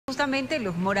Justamente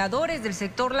los moradores del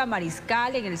sector La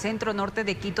Mariscal en el centro-norte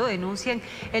de Quito denuncian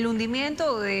el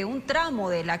hundimiento de un tramo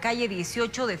de la calle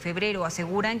 18 de Febrero.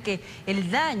 Aseguran que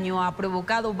el daño ha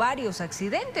provocado varios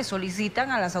accidentes. Solicitan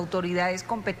a las autoridades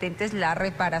competentes la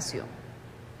reparación.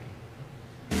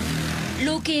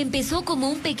 Lo que empezó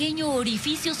como un pequeño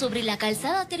orificio sobre la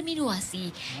calzada terminó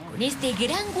así, con este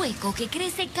gran hueco que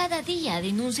crece cada día,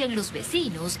 denuncian los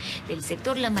vecinos del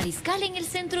sector La Mariscal en el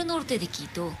centro norte de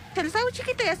Quito. El estaba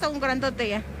chiquito, ya está un grandote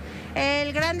ya.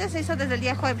 El grande se hizo desde el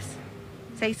día jueves,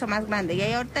 se hizo más grande y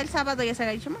ahorita el sábado ya se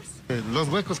ha hecho más. Los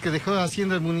huecos que dejó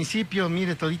haciendo el municipio,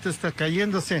 mire, todito está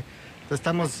cayéndose.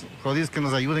 Estamos jodidos que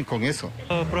nos ayuden con eso.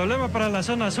 Problema para la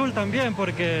zona azul también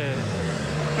porque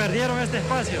perdieron este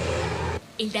espacio.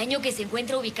 El daño, que se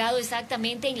encuentra ubicado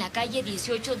exactamente en la calle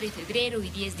 18 de febrero y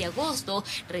 10 de agosto,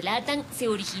 relatan, se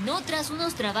originó tras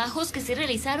unos trabajos que se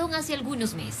realizaron hace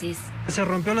algunos meses. Se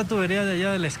rompió la tubería de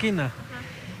allá de la esquina,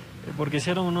 porque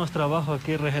hicieron unos trabajos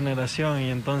aquí, regeneración, y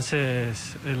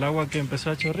entonces el agua que empezó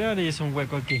a chorrear y hizo un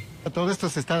hueco aquí. Todo esto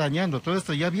se está dañando, todo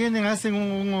esto ya vienen, hacen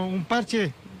un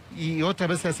parche y otra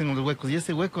vez se hacen los huecos. Y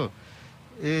ese hueco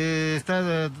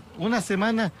está una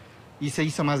semana y se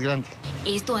hizo más grande.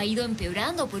 Esto ha ido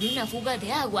empeorando por una fuga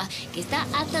de agua que está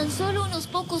a tan solo unos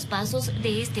pocos pasos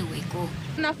de este hueco.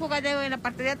 Una fuga de agua en la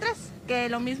parte de atrás, que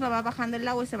lo mismo va bajando el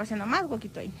agua y se va haciendo más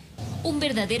huequito ahí. Un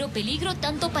verdadero peligro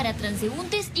tanto para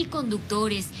transeúntes y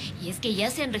conductores, y es que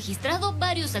ya se han registrado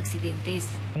varios accidentes.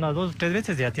 Unas 2 o 3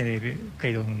 veces ya tiene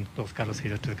caído 2 carros y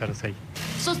 2 o 3 carros ahí.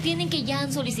 Sostienen que ya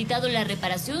han solicitado la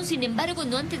reparación, sin embargo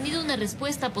no han tenido una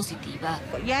respuesta positiva.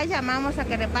 Ya llamamos a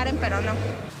que reparen, pero no.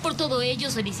 Por todo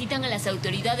ello solicitan a las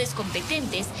autoridades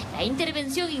competentes la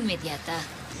intervención inmediata.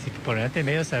 Sí, por delante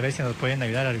medios a ver si nos pueden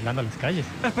ayudar arreglando las calles.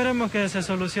 Esperemos que se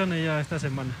solucione ya esta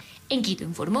semana. En Quito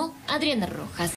informó Adriana Rojas.